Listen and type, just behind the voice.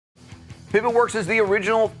PivotWorks is the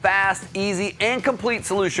original, fast, easy, and complete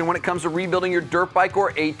solution when it comes to rebuilding your dirt bike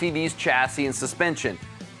or ATV's chassis and suspension.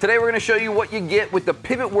 Today we're going to show you what you get with the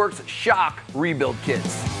PivotWorks shock rebuild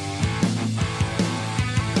kits.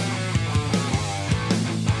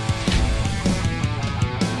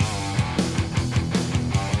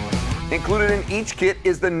 Included in each kit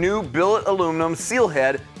is the new billet aluminum seal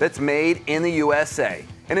head that's made in the USA.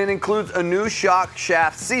 And it includes a new shock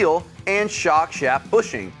shaft seal and shock shaft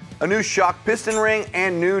bushing, a new shock piston ring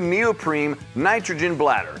and new neoprene nitrogen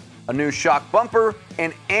bladder, a new shock bumper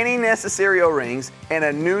and any necessary O-rings, and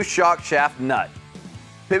a new shock shaft nut.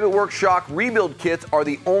 PivotWorks shock rebuild kits are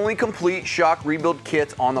the only complete shock rebuild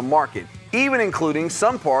kits on the market, even including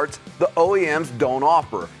some parts the OEMs don't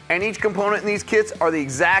offer, and each component in these kits are the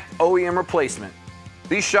exact OEM replacement.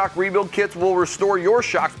 These shock rebuild kits will restore your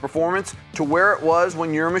shock's performance to where it was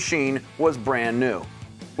when your machine was brand new.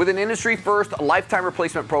 With an industry-first lifetime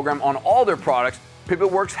replacement program on all their products,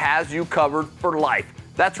 PivotWorks has you covered for life.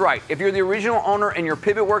 That's right, if you're the original owner and your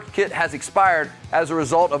PivotWorks kit has expired as a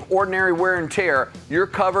result of ordinary wear and tear, you're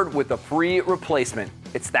covered with a free replacement.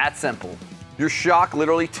 It's that simple. Your shock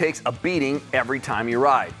literally takes a beating every time you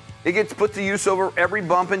ride. It gets put to use over every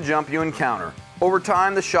bump and jump you encounter. Over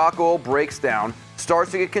time, the shock oil breaks down,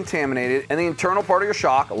 starts to get contaminated, and the internal part of your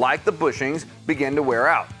shock, like the bushings, begin to wear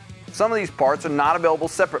out. Some of these parts are not available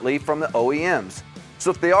separately from the OEMs. So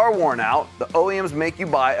if they are worn out, the OEMs make you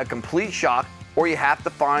buy a complete shock, or you have to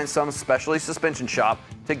find some specialty suspension shop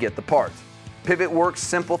to get the parts. PivotWorks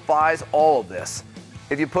simplifies all of this.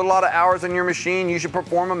 If you put a lot of hours on your machine, you should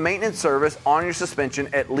perform a maintenance service on your suspension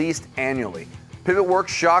at least annually. PivotWorks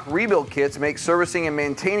shock rebuild kits make servicing and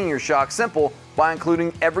maintaining your shock simple by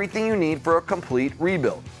including everything you need for a complete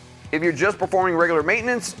rebuild. If you're just performing regular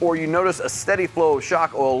maintenance or you notice a steady flow of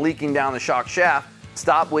shock oil leaking down the shock shaft,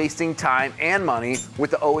 stop wasting time and money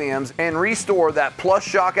with the OEMs and restore that plus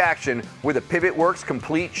shock action with a PivotWorks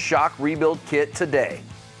complete shock rebuild kit today.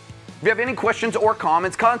 If you have any questions or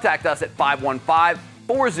comments, contact us at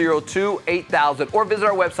 515-402-8000 or visit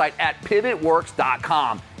our website at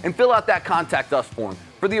pivotworks.com and fill out that contact us form.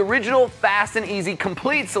 For the original, fast and easy,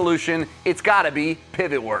 complete solution, it's gotta be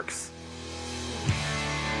PivotWorks.